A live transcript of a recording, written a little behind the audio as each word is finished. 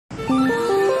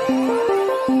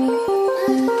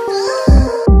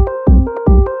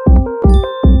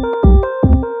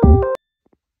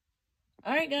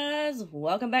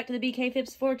welcome back to the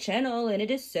BK54 channel, and it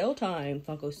is sale time.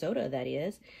 Funko soda, that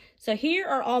is. So here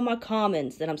are all my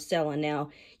commons that I'm selling now.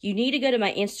 You need to go to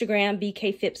my Instagram,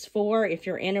 BKFips4, if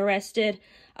you're interested.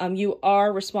 You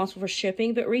are responsible for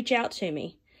shipping, but reach out to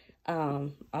me.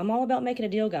 I'm all about making a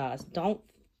deal, guys. Don't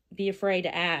be afraid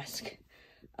to ask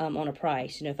on a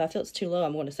price. You know, if I feel it's too low,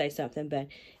 I'm going to say something, but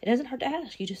it doesn't hurt to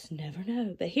ask. You just never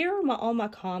know. But here are all my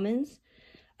commons.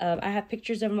 I have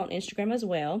pictures of them on Instagram as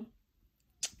well.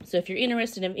 So if you're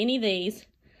interested in any of these,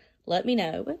 let me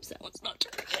know. Whoops, that one's not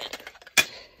turned good.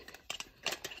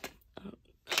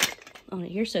 On it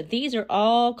here. So these are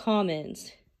all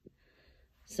commons.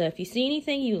 So if you see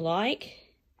anything you like,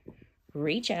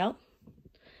 reach out.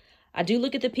 I do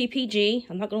look at the PPG.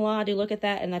 I'm not going to lie, I do look at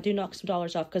that, and I do knock some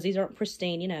dollars off because these aren't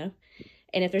pristine, you know.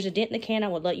 And if there's a dent in the can, I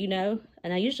would let you know.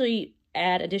 And I usually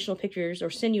add additional pictures or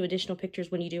send you additional pictures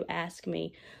when you do ask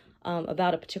me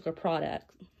about a particular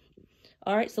product.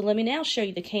 All right, so let me now show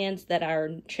you the cans that are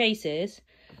chases,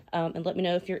 and let me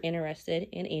know if you're interested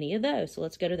in any of those. So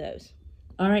let's go to those.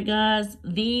 All right, guys,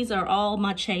 these are all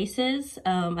my chases.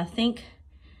 I think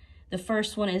the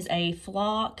first one is a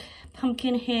Flock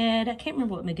pumpkin head. I can't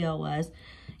remember what Miguel was.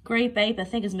 Grape Ape, I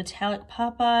think, is metallic.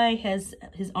 Popeye has,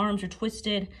 his arms are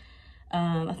twisted.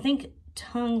 I think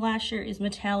Tongue Lasher is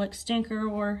metallic. Stinker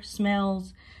or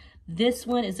Smells. This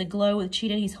one is a Glow with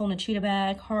Cheetah. He's holding a cheetah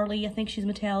bag. Harley, I think she's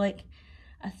metallic.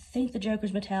 I think the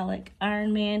Joker's metallic.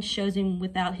 Iron Man shows him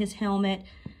without his helmet.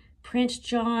 Prince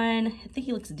John, I think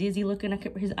he looks dizzy looking.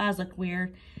 His eyes look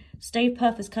weird. Stay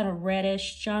Puft is kind of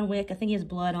reddish. John Wick, I think he has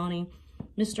blood on him.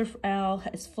 Mr. Owl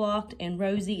is flocked, and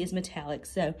Rosie is metallic.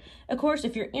 So, of course,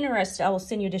 if you're interested, I will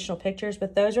send you additional pictures,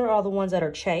 but those are all the ones that are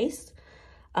chased.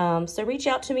 So reach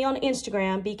out to me on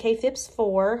Instagram,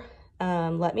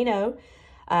 BKFips4. Let me know.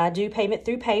 I do payment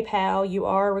through PayPal. You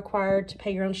are required to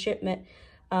pay your own shipping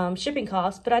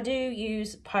costs, but I do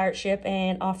use Pirate Ship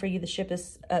and offer you the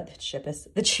cheapest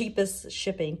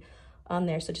shipping on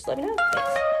there. So just let me know.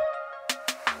 Thanks.